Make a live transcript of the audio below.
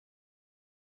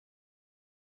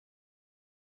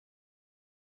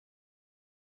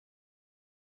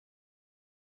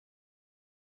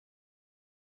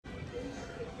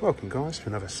Welcome guys to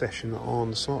another session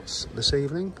on slots this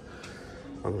evening.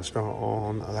 I'm going to start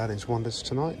on Aladdin's Wonders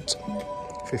tonight.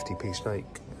 50p stake,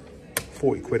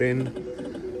 40 quid in.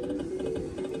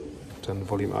 Turn the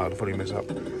volume, the volume is up.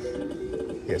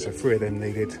 Yeah, so 3 of them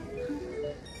needed.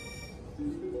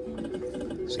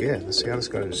 So yeah, let's see how this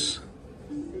goes.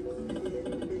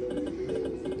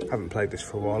 Haven't played this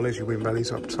for a while. There's your win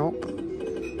values up top.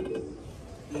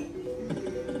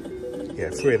 Yeah,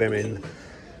 3 of them in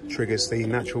triggers the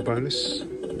natural bonus.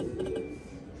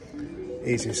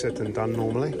 Easier said than done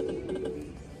normally.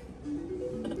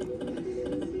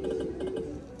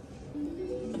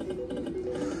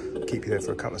 Keep you there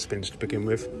for a couple of spins to begin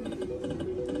with.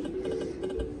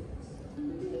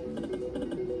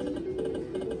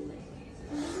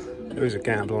 There is a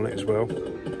gamble on it as well.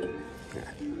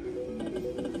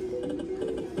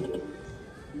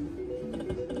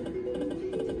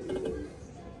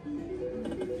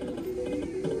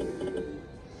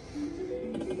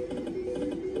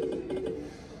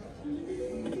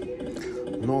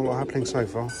 Not a lot happening so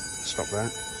far. Stop that.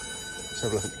 Let's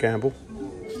have a look at the gamble.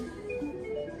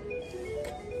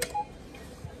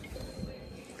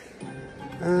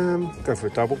 Go for a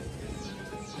double.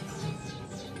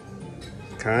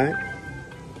 Okay.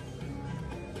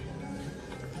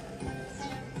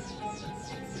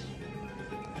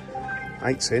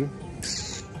 Eight's in.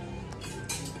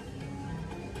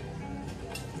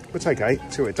 We'll take 8,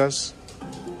 see what it does.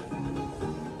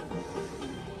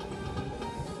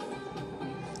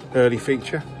 Early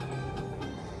feature.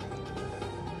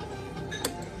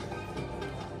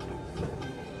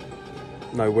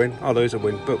 No win. Oh, there's a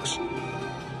win. Books.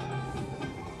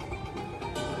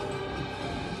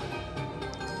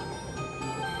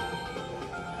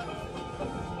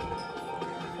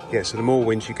 Yeah, so the more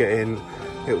wins you get in,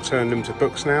 it'll turn them to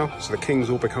books now. So the kings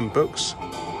all become books.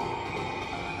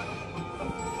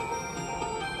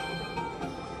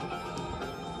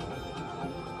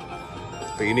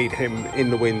 But you need him in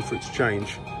the win for it to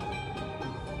change.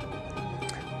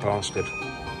 Bastard.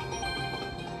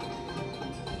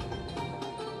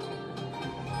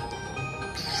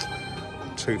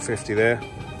 $2.50 there.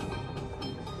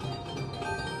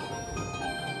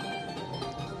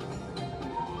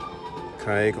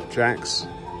 Okay, got jacks.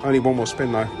 Only one more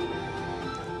spin though.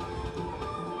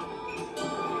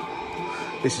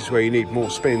 This is where you need more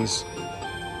spins.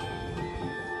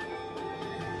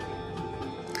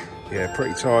 Yeah,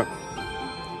 pretty tight.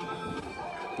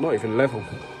 Not even level.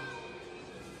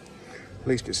 At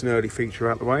least it's an early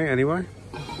feature out the way anyway.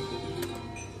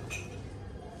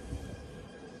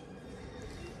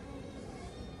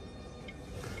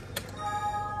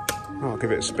 I'll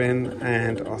give it a spin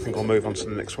and I think I'll move on to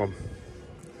the next one.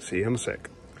 See you in a sec.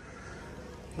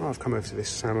 I've come over to this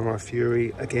Samurai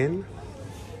Fury again.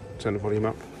 Turn the volume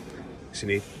up. So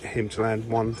you need him to land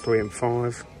 1, 3 and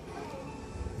 5.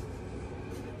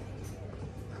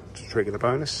 To trigger the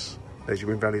bonus. There's your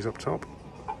win values up top.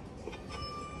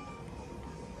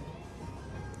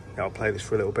 Yeah, I'll play this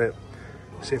for a little bit.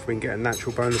 See if we can get a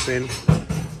natural bonus in.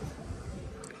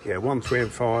 Yeah, 1, 3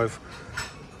 and 5.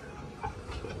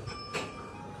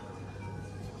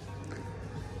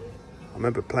 I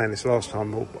remember playing this last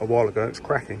time a while ago. It's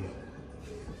cracking.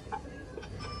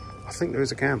 I think there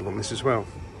is a gamble on this as well.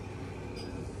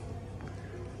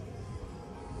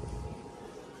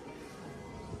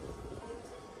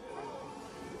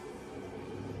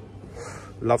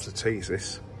 Love to tease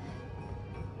this.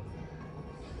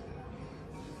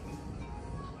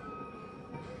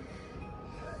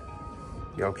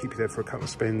 Yeah, I'll keep you there for a couple of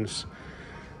spins.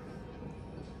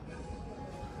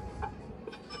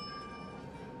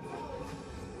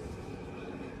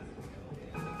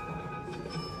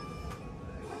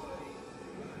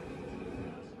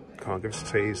 Can't give us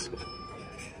a tease.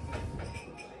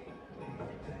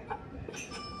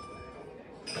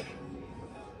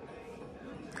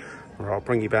 Right, I'll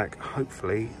bring you back,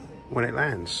 hopefully, when it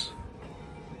lands.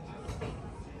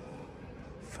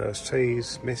 First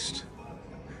tease, missed.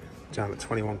 Down at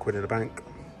 21 quid in the bank.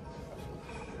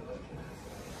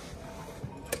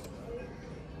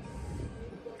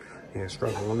 Yeah,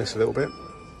 struggling on this a little bit.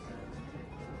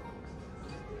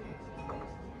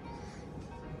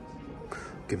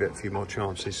 Give it a few more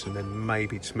chances and then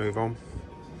maybe to move on.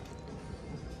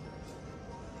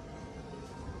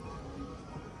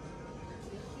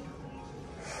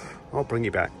 I'll bring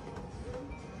you back.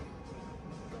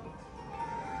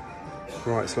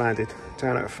 Right, it's landed.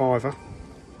 Down at a £5,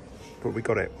 but we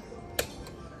got it.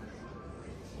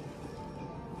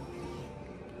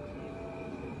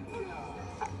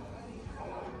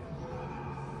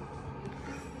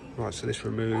 Right, so this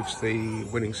removes the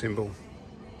winning symbol.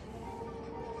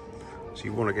 So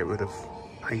you want to get rid of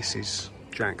aces,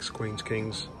 jacks, queens,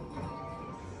 kings.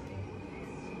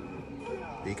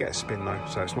 You get a spin though,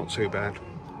 so it's not too bad.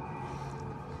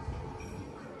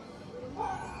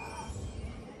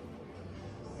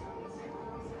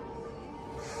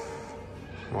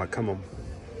 Right, come on.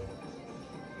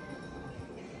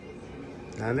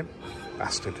 Land him.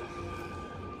 Bastard.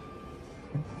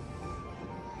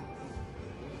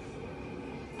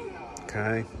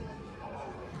 Okay.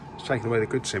 It's taking away the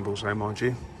good symbols though, mind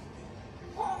you.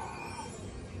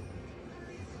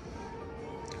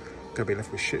 Gonna be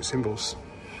left with shit symbols.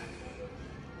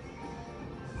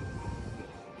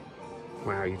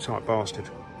 Wow, you tight bastard.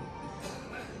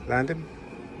 Land him?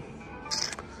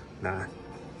 Nah.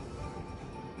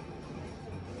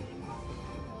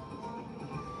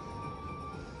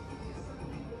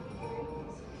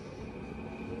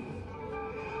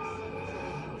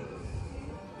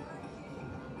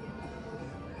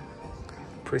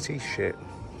 Pretty shit.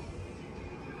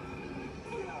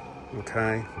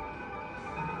 Okay.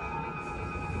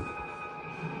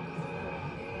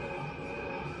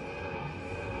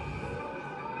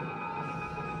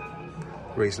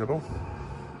 Reasonable.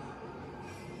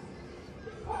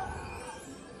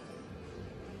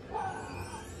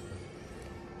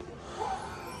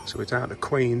 So we're down to the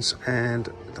queens and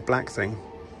the black thing,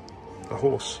 the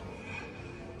horse.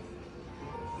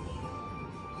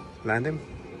 Land him?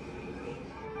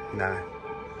 No.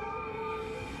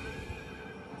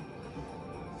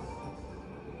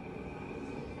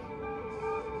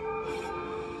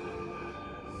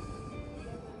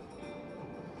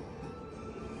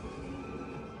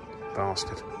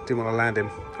 Bastard. Didn't want to land him.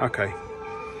 Okay.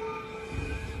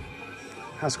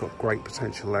 Has got great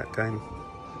potential, that game.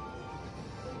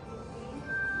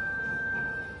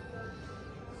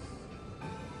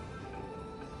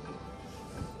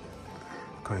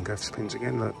 Go and go for spins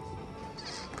again, look.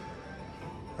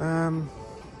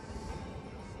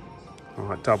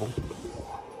 Alright, double.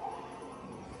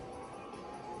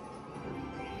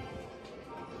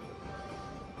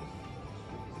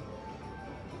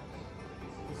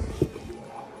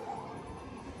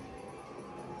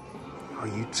 Oh,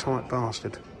 you tight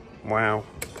bastard. Wow.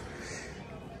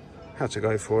 Had to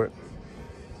go for it.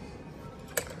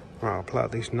 Right, I'll play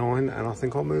at least 9 and I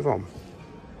think I'll move on.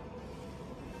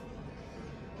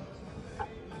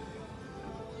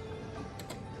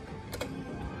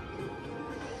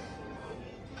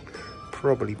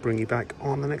 Probably bring you back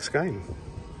on the next game.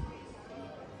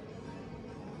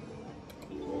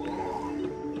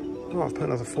 Well, I've put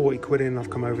another 40 quid in. I've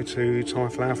come over to Thai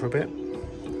Flower for a bit.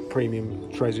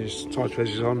 Premium treasures, Thai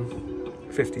treasures on.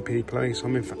 50p play, so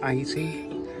I'm in for 80.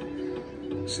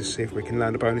 Let's just see if we can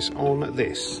land a bonus on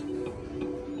this.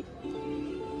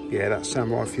 Yeah, that's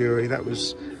Samurai Fury. That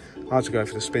was, I had to go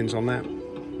for the spins on that.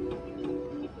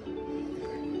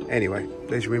 Anyway,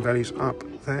 there's your win values up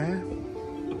there.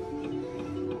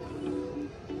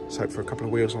 Let's hope for a couple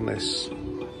of wheels on this.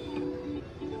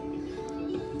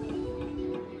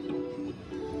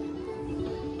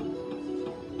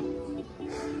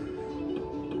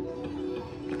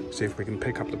 See if we can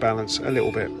pick up the balance a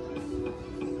little bit.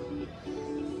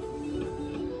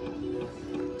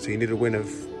 So you need a win of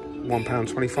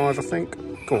 £1.25, I think.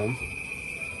 Go on.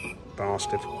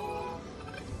 Bastard.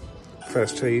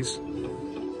 First tease.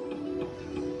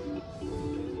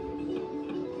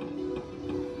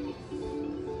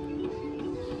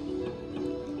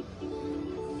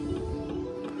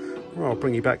 Well, I'll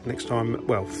bring you back next time,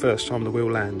 well, first time the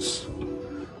wheel lands.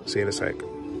 See you in a sec.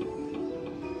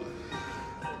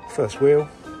 First wheel.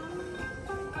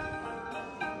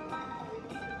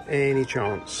 Any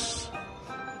chance?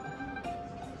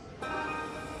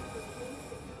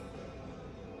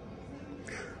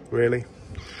 Really?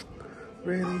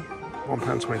 Really?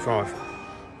 £1.25.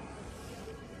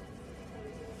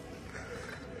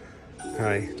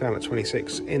 Okay, down at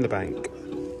 26 in the bank.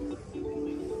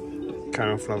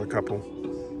 Carry on for another couple.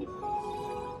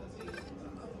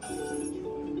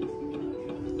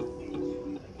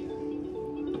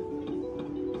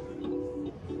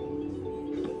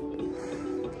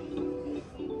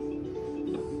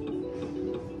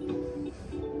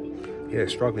 Yeah,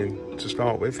 struggling to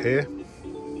start with here.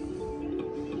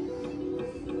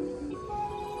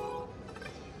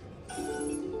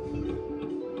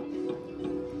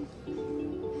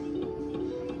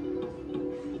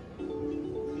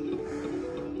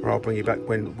 I'll bring you back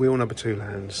when wheel number 2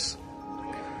 lands.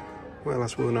 Well,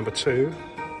 that's wheel number 2.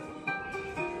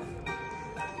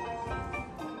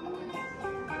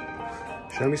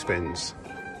 Show me spins.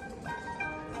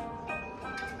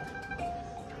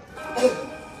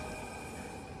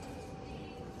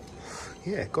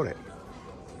 Yeah, got it.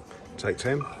 Take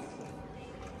 10.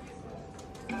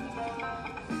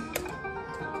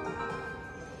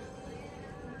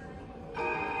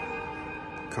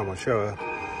 Come on, show her.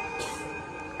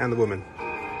 And the woman.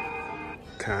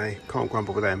 Okay, can't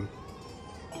grumble with them.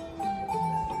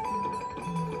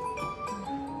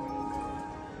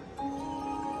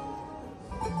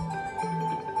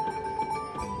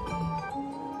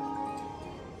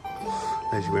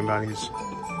 There's your win values.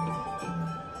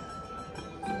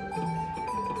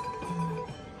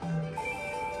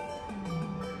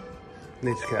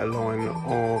 Need to get a line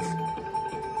of,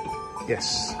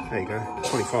 yes, there you go,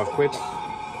 25 quid.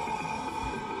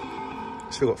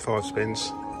 Still got 5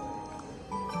 spins.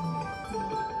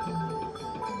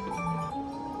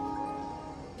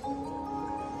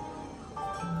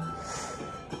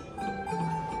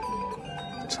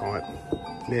 Tight,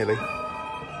 nearly.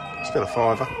 Still a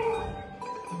fiver.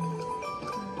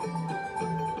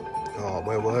 Oh,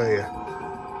 where were you?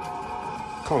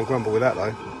 Can't grumble with that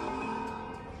though.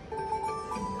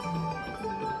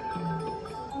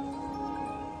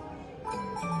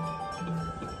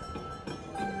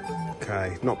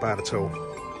 Okay, not bad at all.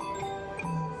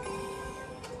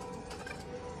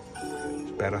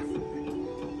 It's better.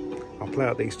 I'll play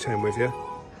out these 10 with you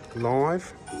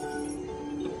live.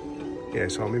 Yeah,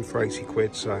 so I'm in for 80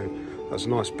 quid, so that's a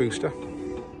nice booster.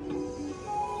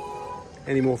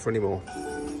 Any more for any more.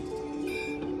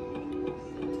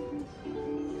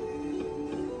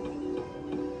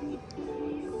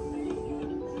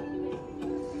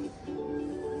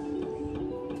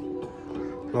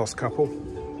 Last couple.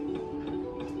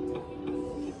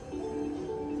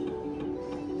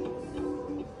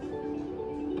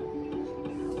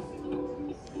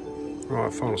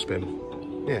 Right, final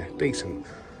spin. Yeah, decent.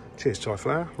 Cheers,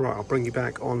 Tyflower. Right, I'll bring you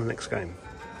back on the next game.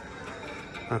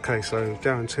 Okay, so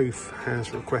Darren Tooth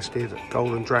has requested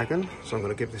Golden Dragon, so I'm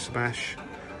going to give this a bash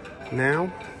now.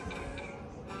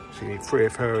 So you need 3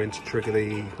 of her in to trigger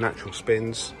the natural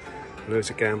spins. And there's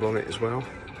a gamble on it as well.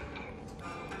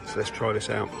 So let's try this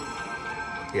out.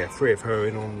 Yeah, 3 of her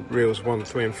in on reels 1,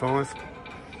 3 and 5.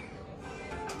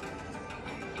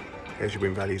 There's your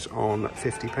win values on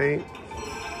 50p.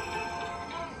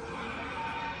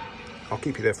 I'll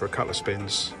keep you there for a couple of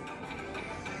spins.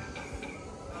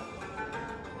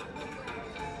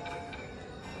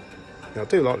 Now I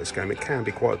do like this game, it can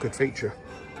be quite a good feature.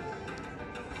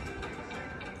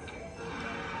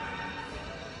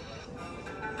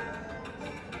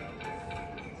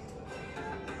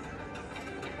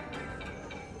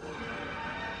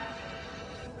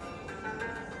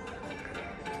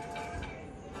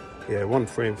 Yeah, 1,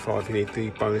 3 and 5 you need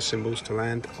the bonus symbols to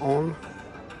land on.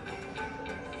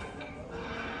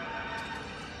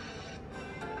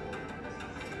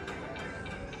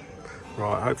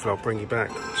 Right, hopefully I'll bring you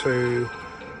back to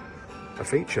a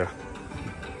feature.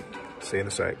 See you in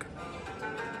a sec.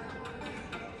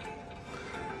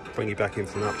 Bring you back in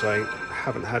for an update.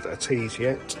 Haven't had a tease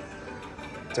yet.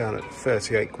 Down at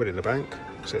 38 quid in the bank.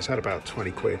 So it's had about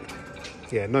 20 quid.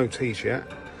 Yeah, no tease yet.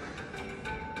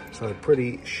 So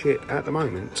pretty shit at the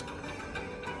moment.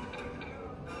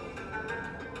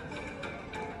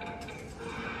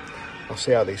 I'll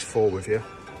see how these fall with you.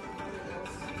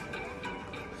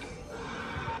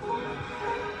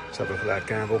 Let's have a look at that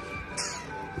gamble.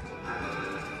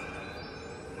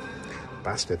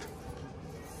 Bastard.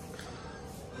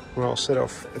 Well, I'll set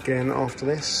off again after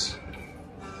this.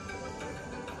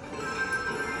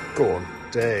 Go on,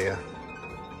 dare you.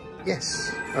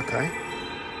 Yes, okay,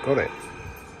 got it.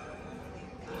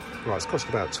 Right, it's cost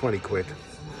about 20 quid.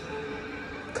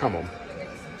 Come on.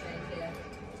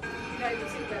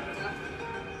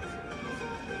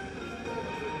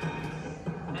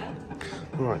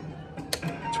 Right,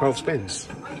 12 spins.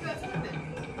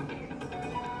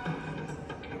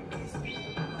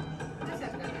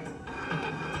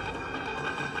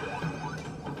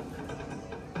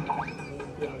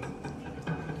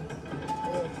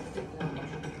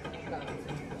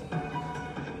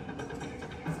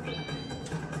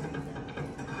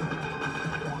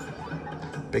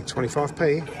 Big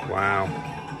 25p. Wow.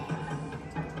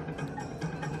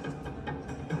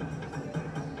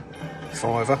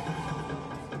 Fiver.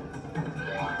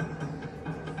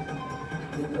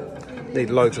 Need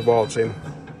loads of wilds in.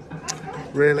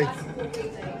 Really?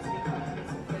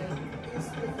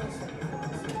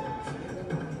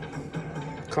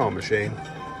 Car machine.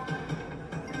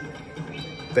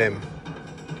 Them.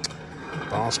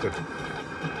 Bastard.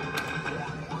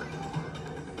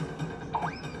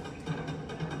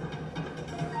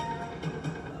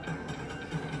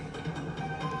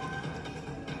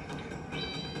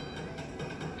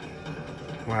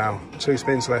 Wow, 2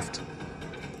 spins left.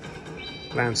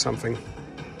 Land something.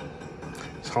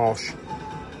 It's harsh.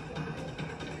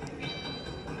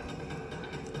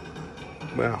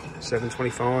 Well,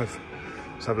 7.25.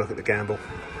 Let's have a look at the gamble.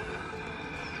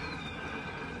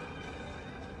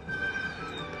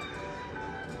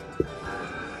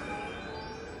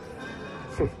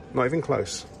 Not even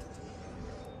close.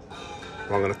 Well,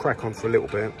 I'm going to crack on for a little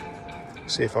bit,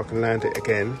 see if I can land it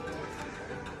again,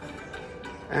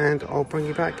 and I'll bring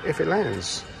you back if it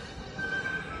lands.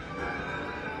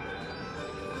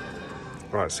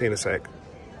 Right, see you in a sec.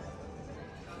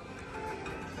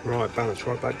 Right, balance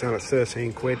right back down at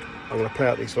 13 quid. I'm going to play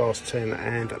out these last 10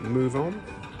 and move on.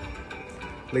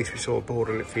 At least we saw a board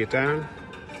on it for you down.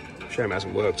 Shame it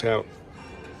hasn't worked out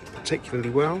particularly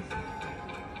well,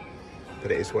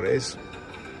 but it is what it is.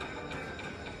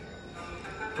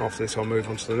 After this, I'll move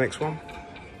on to the next one.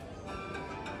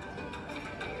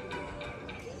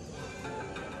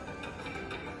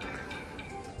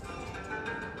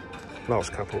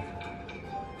 Last couple.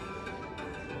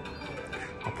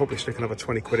 I'll probably stick another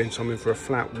 20 quid in, so I'm in for a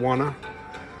flat oneer.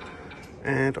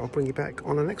 And I'll bring you back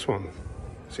on the next one.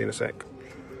 See you in a sec.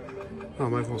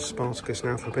 I'm over on Spartacus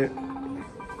now for a bit.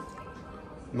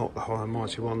 Not the high and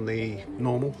mighty one, the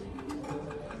normal.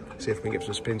 See if we can get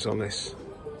some spins on this.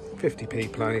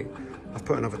 50p play. I've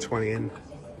put another 20 in.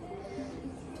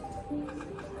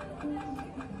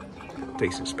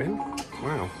 Decent spin.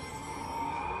 Wow.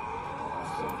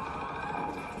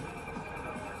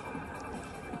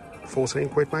 £14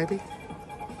 quid maybe?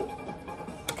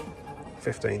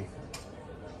 15.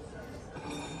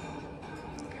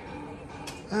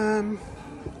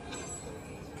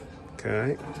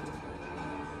 Okay.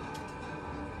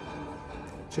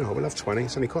 Do you know what, we'll have 20.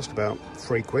 It's only cost about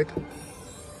 3 quid.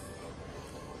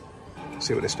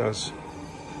 See what this does.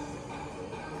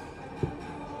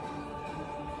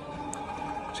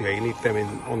 So yeah, you need them in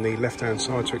on the left hand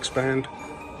side to expand.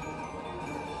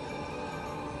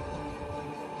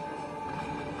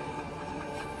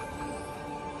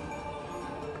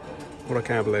 What I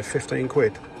gamble there, 15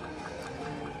 quid.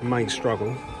 Main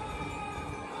struggle.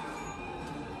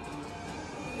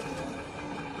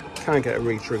 Can get a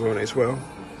re-trigger on it as well.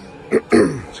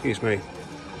 Excuse me.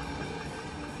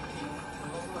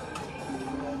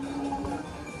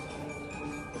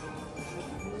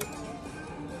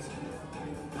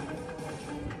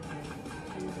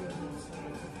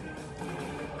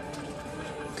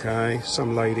 Okay,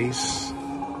 some ladies.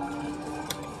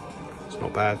 It's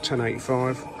not bad,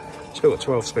 10.85. Still got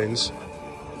 12 spins.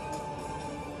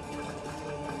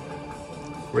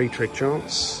 Re-trig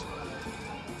chance.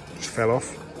 Just fell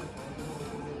off.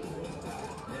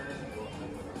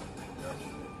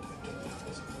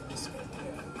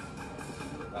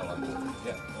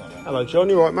 Hello John,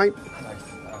 you alright mate?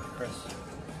 Hello, Chris.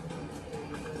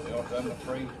 You all done the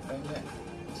free thing yet?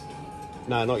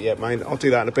 No, not yet mate. I'll do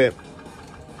that in a bit.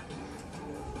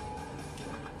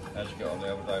 How'd you get on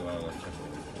the other day when I left you?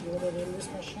 You ordered in this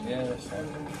machine? Yeah, that's fine.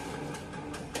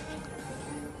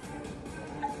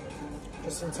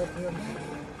 Just on top of your head?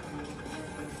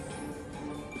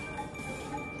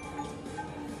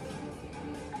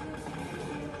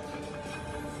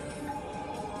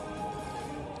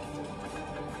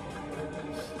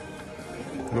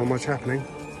 Not much happening. Yeah,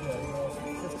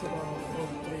 you have 50 for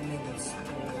 3 minutes.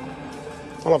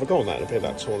 I'll have a go on that in a bit,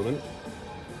 that tournament.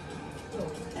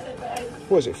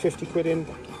 What is it, 50 quid in?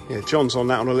 Yeah, John's on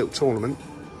that on a little tournament.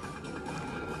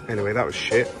 Anyway, that was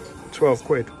shit. 12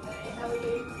 quid.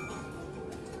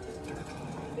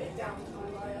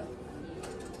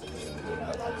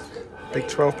 Big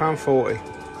 £12.40.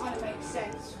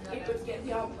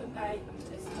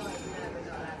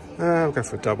 I'll go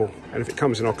for a double. And if it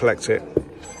comes in, I'll collect it.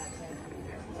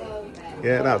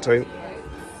 Yeah, that'll do.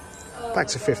 Back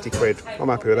to 50 quid. I'm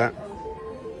happy with that.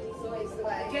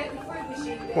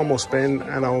 One more spin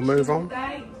and I'll move on.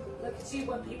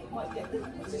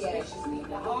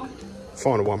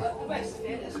 Final one.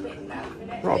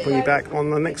 Right, I'll bring you back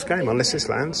on the next game, unless this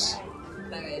lands.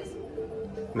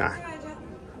 Nah.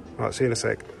 Right, see you in a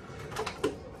sec.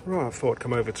 Right, I thought I'd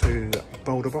come over to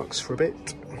Boulder Box for a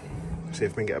bit. See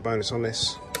if we can get a bonus on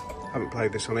this. Haven't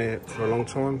played this on here for a long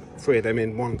time. 3 of them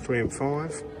in 1, 3 and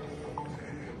 5.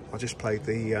 I just played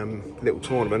the little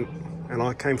tournament and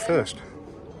I came first.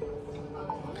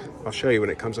 I'll show you when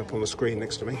it comes up on the screen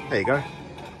next to me. There you go.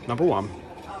 Number 1.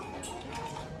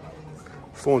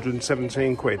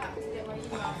 417 quid.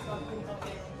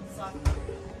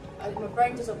 My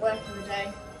brain doesn't work in the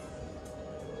day.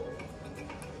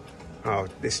 Oh,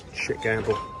 this shit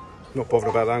gamble. Not bothered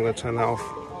about that, I'm going to turn that off.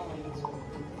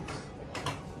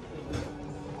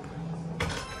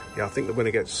 Yeah, I think the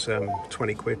winner gets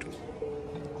 20 quid.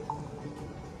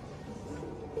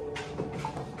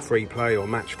 Free play or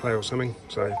match play or something,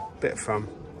 so bit of fun.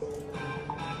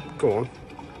 Go on.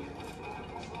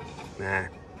 Nah.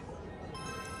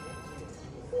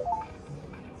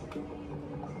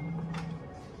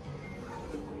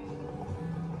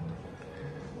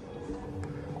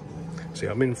 See,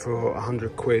 I'm in for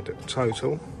 100 quid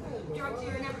total.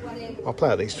 I'll play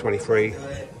at least 23.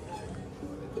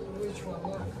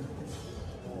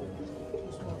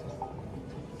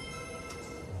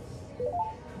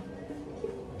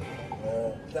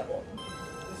 That one.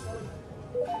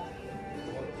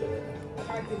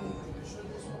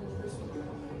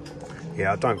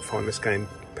 Yeah, I don't find this game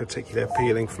particularly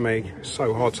appealing for me. It's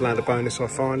so hard to land a bonus, I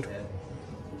find.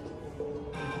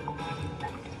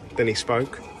 Then he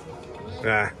spoke.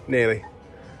 Nearly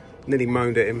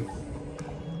moaned at him.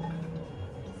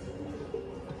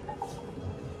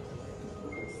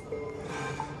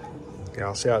 Yeah,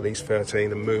 I'll see out these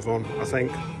 13 and move on, I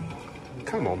think.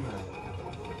 Come on.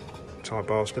 Tight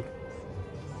bastard.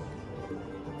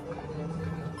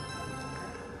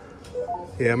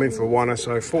 Yeah, I'm in for a oneer,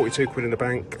 so 42 quid in the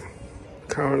bank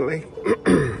currently.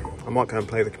 I might go and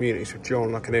play the communities with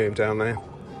John. I can hear him down there.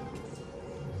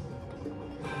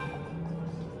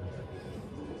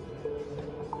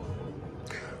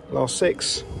 Last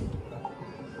 6.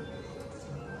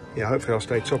 Yeah, hopefully I'll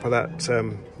stay top of that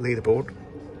leaderboard.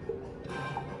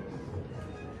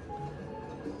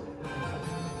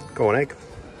 Go on, egg.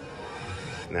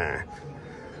 Nah.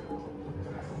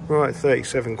 Right,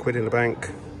 37 quid in the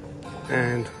bank.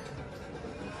 And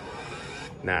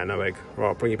nah, no egg. Right,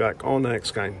 I'll bring you back on the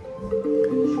next game.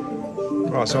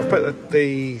 Right, so I've put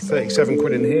the 37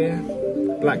 quid in here.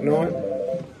 Black Knight.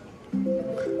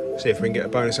 See if we can get a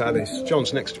bonus out of this.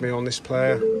 John's next to me on this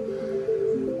player.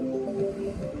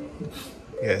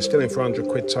 Yeah, still in for 100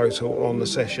 quid total on the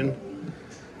session.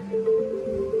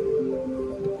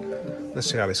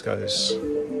 Let's see how this goes.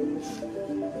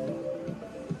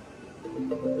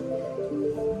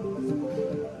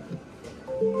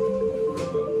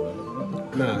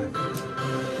 No.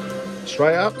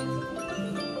 Straight up.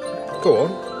 Go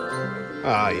on.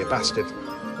 Ah, you bastard.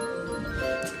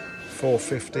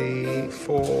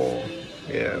 454.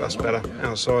 Yeah, that's better.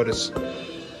 Outsiders.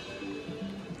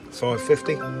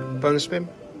 550. Bonus spin?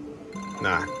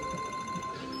 Nah.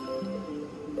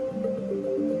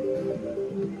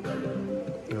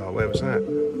 Oh, where was that?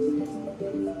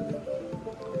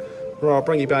 Right, I'll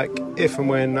bring you back if and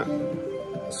when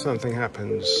something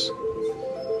happens.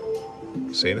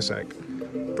 See you in a sec.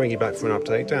 Bring you back for an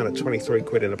update. Down at 23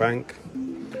 quid in the bank.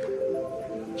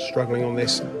 Struggling on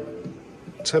this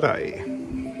today.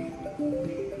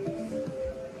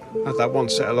 Had that one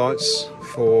set of lights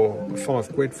for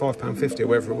 5 quid, £5.50 or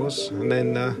whatever it was, and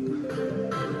then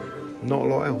not a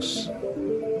lot else.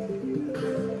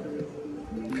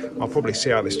 I'll probably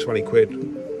see out this 20 quid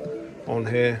on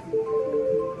here.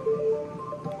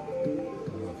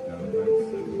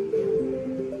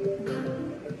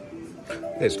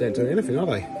 It's not doing anything, are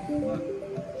they?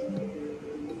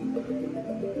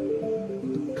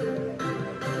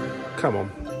 Come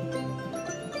on.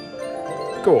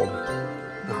 Go on.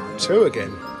 Oh, 2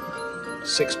 again.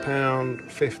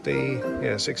 £6.50.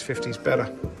 Yeah, 6.50's better.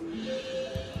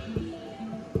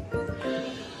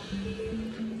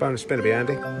 Bonus spin will be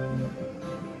handy.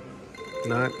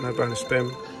 No, no bonus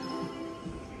spin.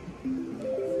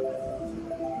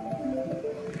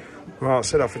 Right, I'll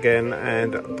set off again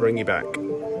and bring you back.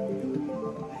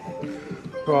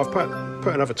 Well, I've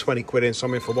put another 20 quid in, so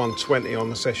I'm in for 120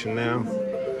 on the session now.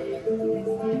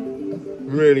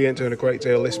 Really ain't doing a great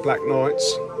deal this Black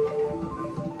Knights.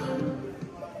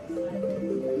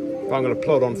 But I'm going to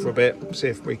plod on for a bit, see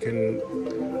if we can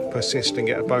persist and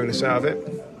get a bonus out of it.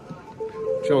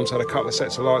 John's had a couple of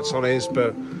sets of lights on his,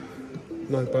 but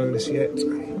no bonus yet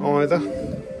either.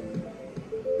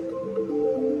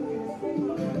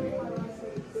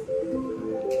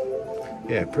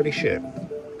 Yeah, pretty shit.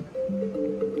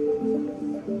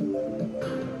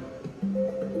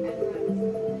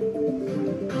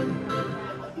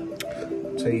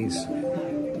 Tease.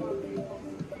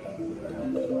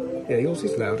 Yeah, yours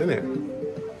is loud, isn't it?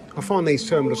 I find these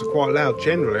terminals are quite loud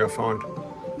generally, I find.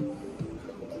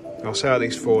 I'll say out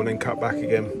these 4 and then cut back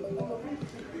again.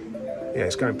 Yeah,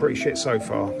 it's going pretty shit so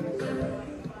far.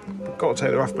 But got to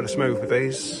take the rough but the smooth with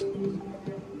these.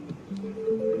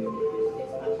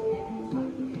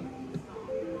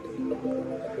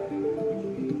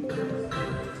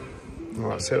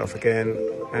 Alright, set off again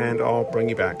and I'll bring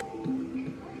you back.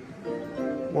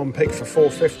 1 pick for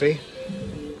 450.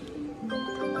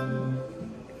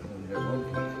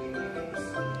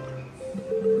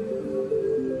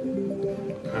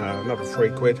 Another 3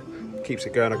 quid. Keeps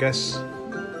it going, I guess.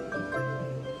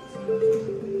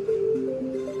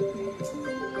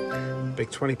 Big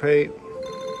 20p.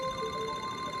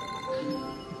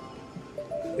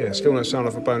 Yeah, still no sign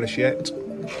of a bonus yet.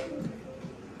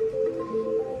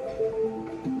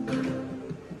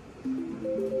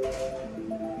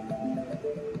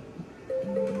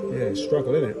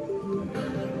 struggle, isn't it?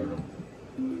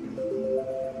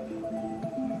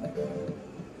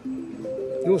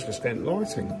 Yours just spent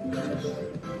lighting.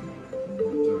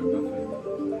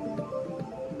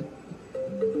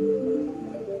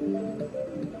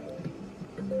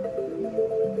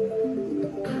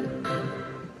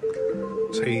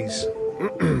 Tease.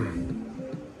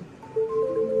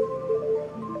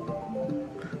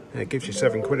 It gives you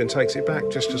 £7 and takes it back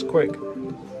just as quick.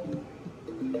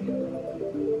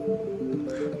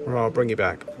 Right, I'll bring you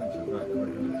back.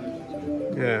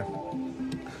 Yeah.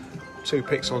 2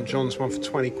 picks on John's one for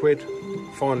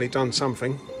 £20. Finally done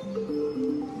something.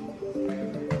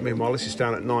 Meanwhile, this is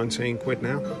down at £19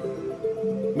 now.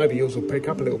 Maybe yours will pick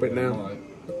up a little bit now.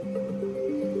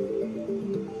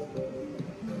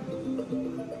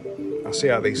 I'll see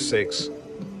how these 6.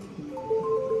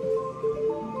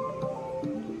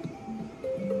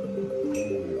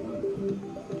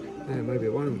 Yeah, maybe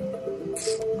it won't.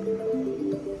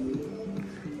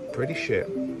 Pretty shit.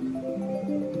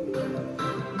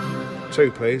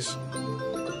 2, please.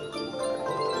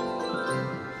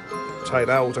 Take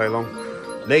that all day long.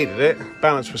 Needed it.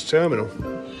 Balance was terminal.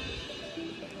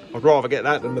 I'd rather get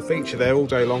that than the feature there all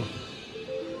day long.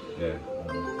 Yeah.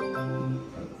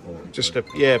 Just to,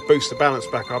 yeah, boost the balance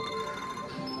back up.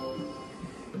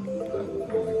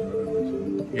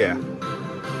 Yeah.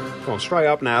 Come on, straight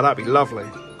up now. That'd be lovely.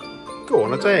 Go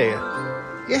on, I dare you.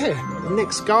 Yeah,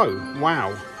 next go.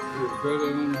 Wow.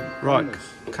 Right,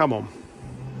 come on.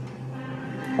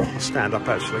 I'll stand up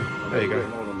actually. There you go.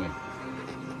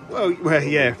 Well,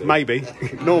 yeah, maybe.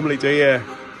 Normally do, yeah.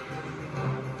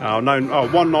 Oh, no. Oh,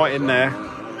 one night in there.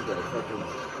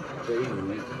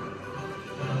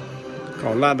 Go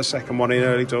on, land the second one in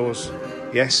early doors.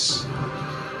 Yes.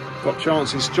 Got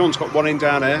chances. John's got one in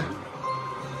down there.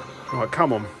 Right,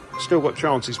 come on. Still got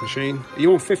chances, machine. Are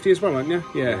you on 50 as well, aren't you?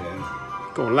 Yeah.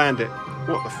 Go on, land it.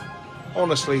 What the...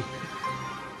 Honestly.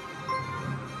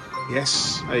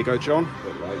 Yes. There you go, John.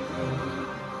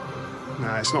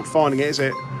 No, it's not finding it, is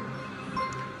it?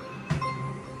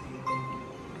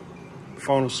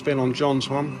 Final spin on John's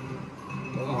one.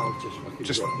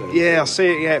 Just yeah, I see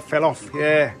it. Yeah, it fell off.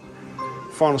 Yeah.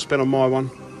 Final spin on my one.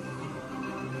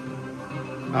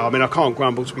 Oh, I mean, I can't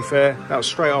grumble, to be fair. That was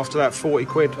straight after that £40.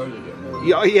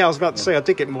 Yeah, I was about to say I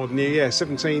did get more than you. Yeah,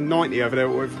 17.90 over there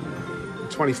with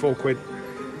 £24.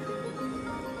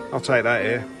 I'll take that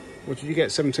here. What did you get?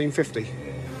 17.50.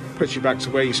 Puts you back to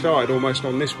where you started, almost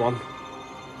on this one.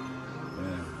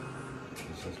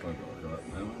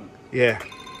 Yeah.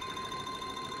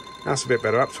 That's a bit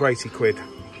better, up to £80.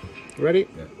 Ready?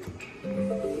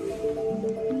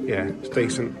 Yeah, it's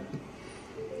decent.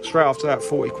 Straight after that,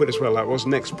 £40 as well. That was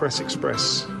Next Press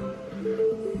Express.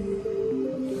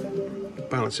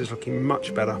 Balance is looking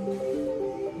much better.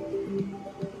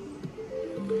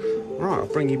 Right, I'll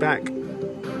bring you back.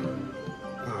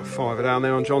 Oh, £5 down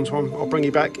there on John's one. I'll bring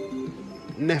you back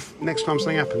next time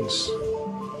something happens.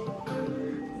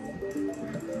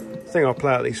 I think I'll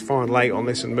play at least fine late on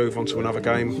this and move on to another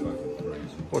game.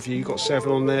 What have you got?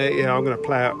 7 on there? Yeah, I'm going to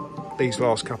play out these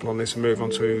last couple on this and move on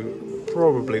to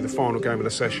probably the final game of the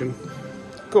session.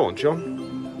 Go on, John.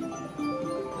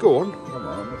 Go on. Come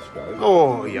on, let's go.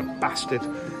 Oh, you bastard.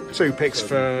 2 picks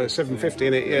for £7.50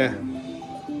 in it, yeah.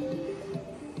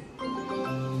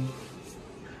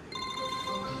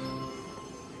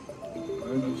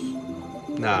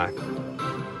 Nah.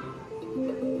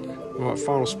 Right,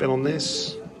 final spin on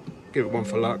this. Give it one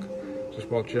for luck. Just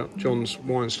while John's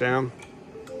winds down.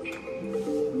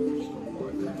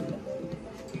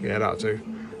 Yeah, that'll do.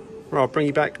 Right, I'll bring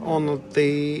you back on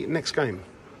the next game.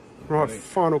 Right,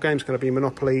 final game's going to be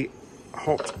Monopoly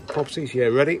Hot Properties. Yeah,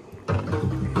 ready?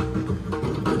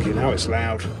 Okay, now it's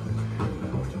loud.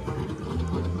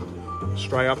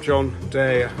 Straight up, John.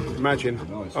 Dare you imagine?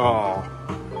 Oh,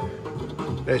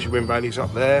 there's your win values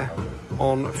up there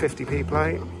on 50p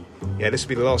play. Yeah, this will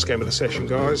be the last game of the session,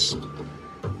 guys.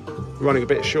 We're running a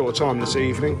bit short of time this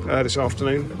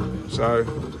afternoon, so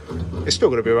it's still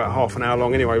going to be about half an hour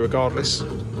long anyway, regardless,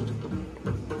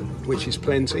 which is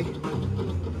plenty.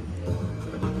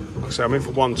 Like I say, I'm in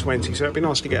for 120, so it'd be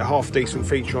nice to get a half decent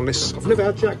feature on this. I've never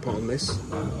had jackpot on this.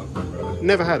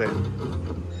 Never had it.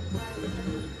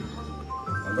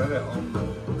 I've had it on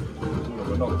all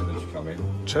the monopolies come in.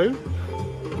 2?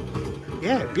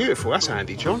 Yeah, beautiful. That's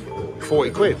handy, John.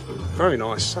 £40. Very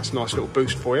nice. That's a nice little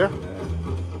boost for you.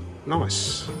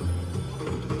 Nice.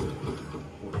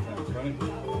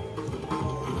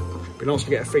 Be nice to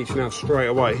get a feature now straight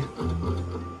away.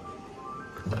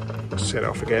 Set it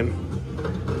off again.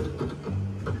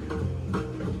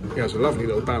 Yeah, it's a lovely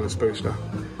little balance booster.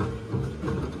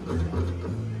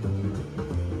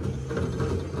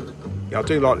 Yeah, I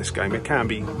do like this game. It can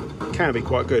be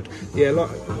quite good. Yeah, like,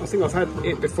 I think I've had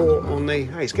it before on the...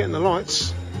 Hey, it's getting the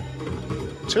lights.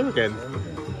 2 again.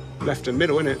 Left and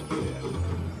middle, innit?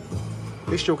 At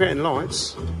least you're getting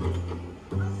lights.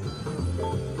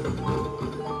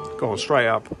 Go on, straight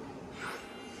up.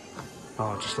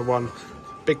 Oh, just the one.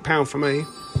 Big pound for me.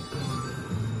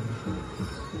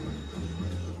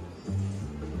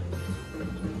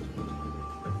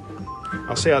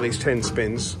 I'll see how these 10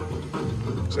 spins.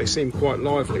 So they seem quite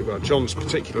lively. Well, John's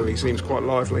particularly seems quite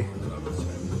lively.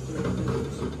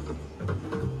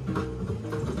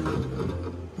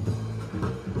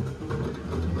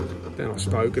 Then I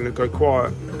spoke and it'll go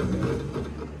quiet.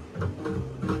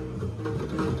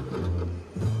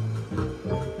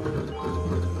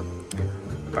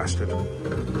 Bastard.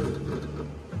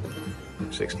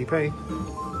 60p.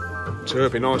 2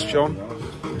 would be nice, John.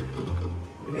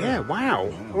 Yeah,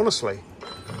 wow. Honestly.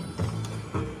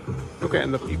 You're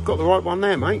getting you've got the right one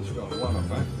there, mate.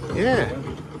 Yeah.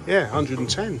 Yeah,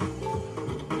 110.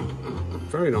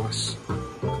 Very nice.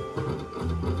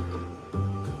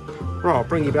 Right, I'll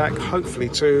bring you back, hopefully,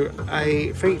 to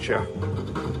a feature.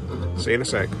 See you in a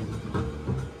sec.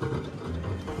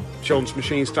 John's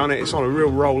machine's done it. It's on a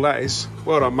real roll, that is.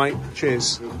 Well done, mate.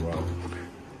 Cheers.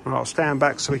 Right, I'll stand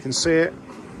back so we can see it.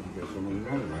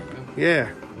 Yeah.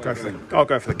 I'll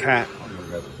go for the cat.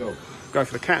 Go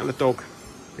for the cat and the dog.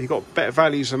 You've got better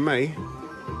values than me.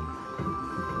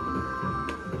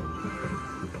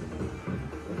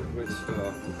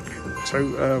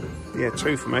 Yeah,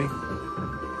 2 for me.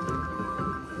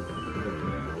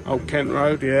 Old Kent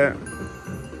Road, yeah.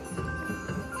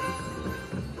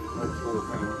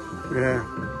 Yeah.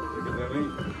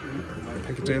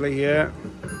 Piccadilly, yeah.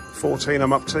 14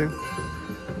 I'm up to.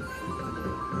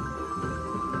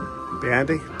 Be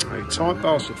handy. Oh, you tight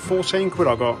bastard. 14 quid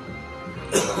I got.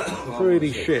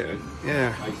 Pretty shit.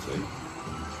 Yeah.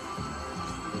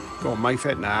 Go on,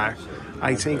 Mayfair. Nah.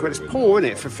 18 quid. It's poor,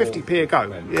 isn't it? For 50p a go.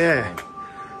 Yeah.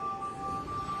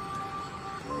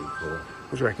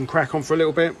 What do you reckon? Crack on for a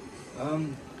little bit?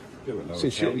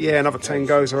 Since yeah, another 10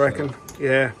 goes, I reckon.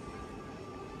 Yeah.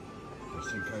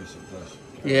 Just in case it does.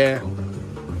 Yeah.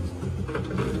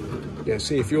 Yeah,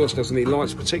 see if yours doesn't need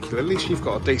lights particularly. At least you've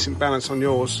got a decent balance on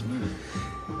yours.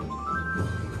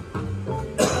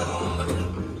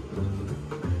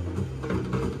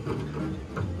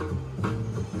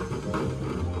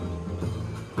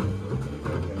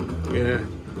 Yeah.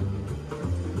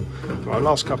 Right,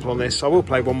 last couple on this. I will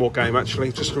play one more game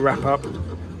actually, just to wrap up.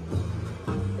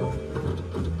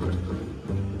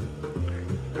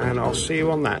 And I'll see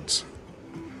you on that.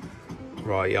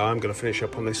 Right, yeah, I'm going to finish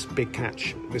up on this big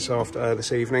catch this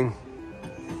evening.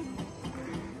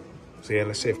 So yeah,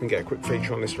 let's see if we can get a quick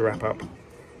feature on this to wrap up.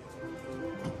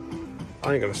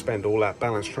 I ain't going to spend all that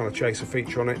balance trying to chase a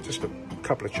feature on it, just a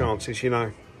couple of chances, you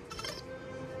know.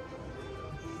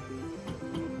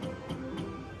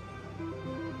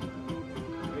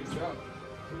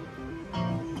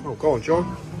 Oh, go on,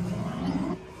 John.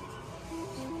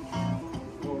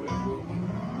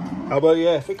 Oh, well,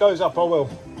 yeah, if it goes up, I will.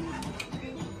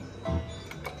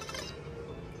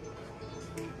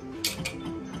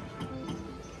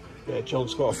 Yeah,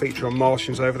 John's got a feature on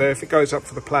Martians over there. If it goes up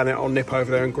for the planet, I'll nip over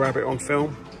there and grab it on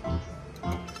film.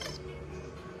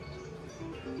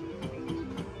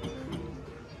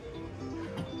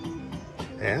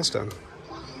 Yeah, it's done.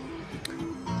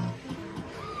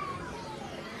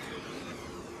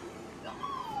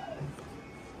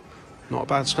 Not a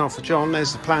bad start for John.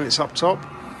 There's the planets up top.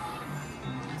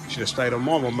 Should have stayed on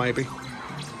my one, maybe.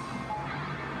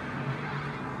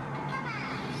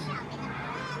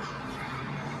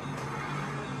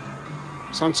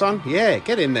 Son? Yeah,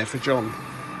 get in there for John.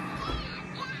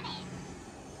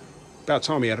 About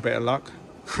time he had a bit of luck.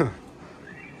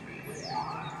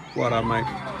 Well done, mate.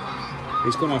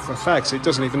 He's gone off for a fag, so he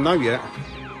doesn't even know yet.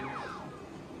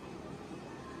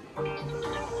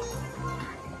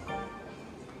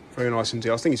 Very nice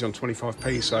indeed. I think he's on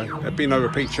 25p, so there'd be no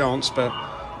repeat chance, but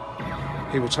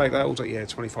he will take that all day. Yeah,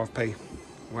 25p.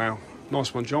 Wow.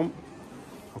 Nice one, John.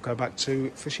 I'll go back to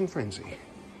Fishing Frenzy.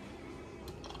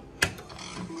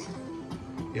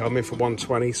 Yeah, I'm in for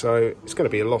 120, so it's going to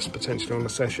be a loss potentially on the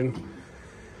session.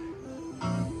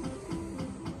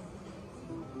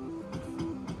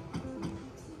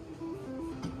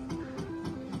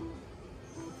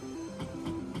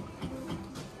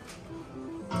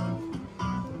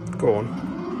 Go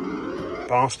on.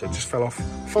 Bastard, just fell off.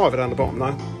 5 down the bottom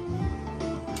though.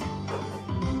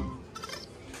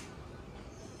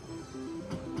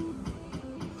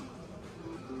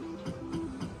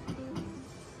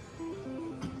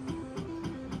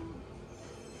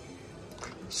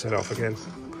 Set off again.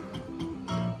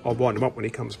 I'll wind him up when he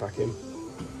comes back in.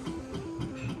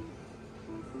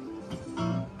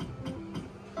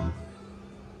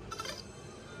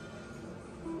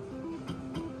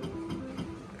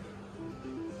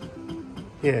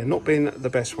 Yeah, not been the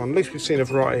best one. At least we've seen a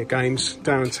variety of games.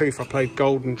 Darren Tooth, I played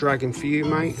Golden Dragon for you,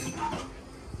 mate.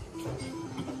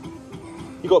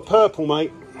 You got purple,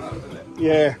 mate.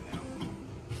 Yeah.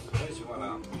 Where's your one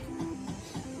out?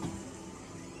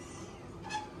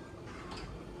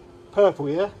 Purple,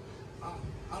 yeah?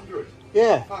 100.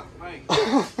 Yeah. Fuck me.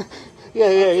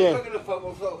 Yeah. Looking at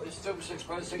football, thought it's still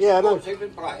 6.6. Yeah, I know. You've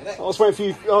been playing it. I was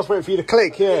waiting for you to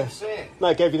click, yeah. Didn't see it. No,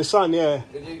 it gave you the sun, yeah.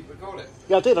 Did you record it?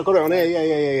 Yeah, I did. I got it on here.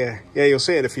 Yeah. Yeah, you'll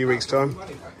see it in a few weeks' time.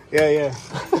 Money, mate. Yeah.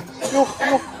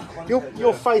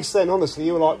 Your face then, honestly,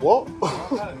 you were like, what? I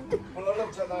know. Well, I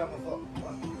looked at that and I thought,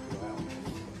 wow.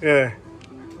 Yeah.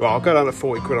 Right, I'll go down to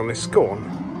 40 quid on this. Go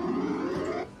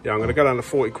on. Yeah, I'm going to go down to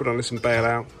 40 quid on this and bail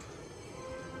out.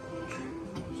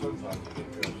 Sometimes you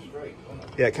get real straight,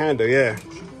 doesn't it? Yeah, it can do, yeah.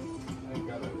 Ain't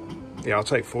got it. Yeah, I'll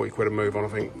take 40 quid and move on, I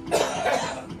think.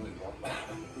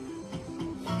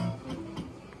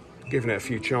 Giving it a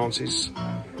few chances.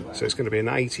 So it's going to be an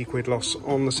 80 quid loss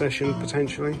on the session,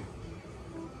 potentially.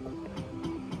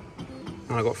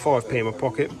 And I got 5p in my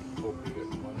pocket.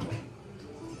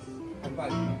 And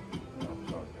mate, I'm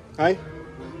sorry. Hey?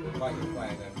 Mate, you were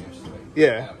playing them yesterday.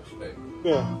 Yeah. Down the stick.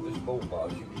 Yeah. This ball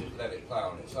bars, you can just let it play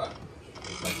on its own.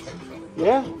 Just make picks on it.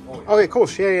 Yeah? Oh, yeah, of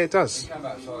course. Yeah, it does. They came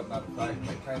outside and had a play,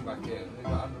 they came back in, and they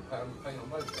got £100 fee on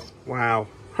most of them. Wow.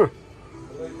 Huh.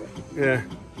 Believe it. Yeah.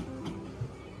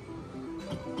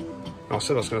 I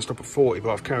said I was going to stop at 40, but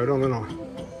I've carried on, haven't I?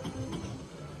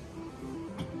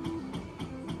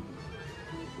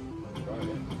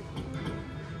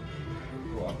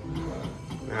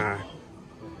 Nah.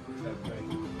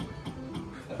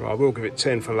 Right, I will give it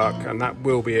 10 for luck, and that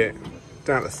will be it.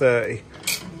 Down to 30.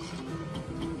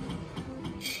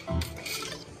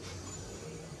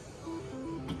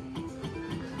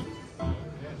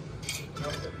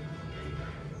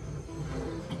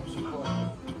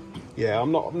 Yeah,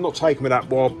 I'm not taking with that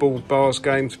wild bull bars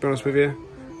game, to be honest with you.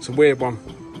 It's a weird one.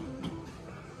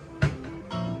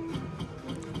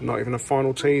 Not even a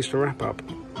final tease to wrap up.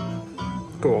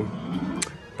 Go on,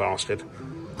 bastard.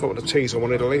 Got the tease I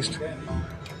wanted at least.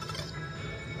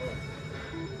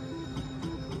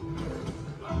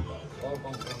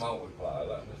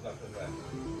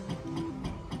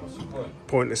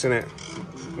 Pointless, innit?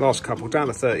 Last couple, down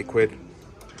to 30 quid.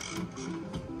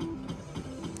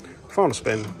 Final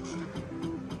spin.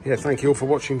 Yeah, thank you all for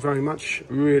watching very much.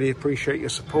 Really appreciate your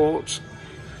support.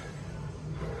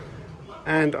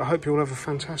 And I hope you all have a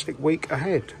fantastic week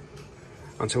ahead.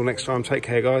 Until next time, take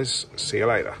care, guys. See you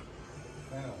later.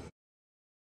 Wow.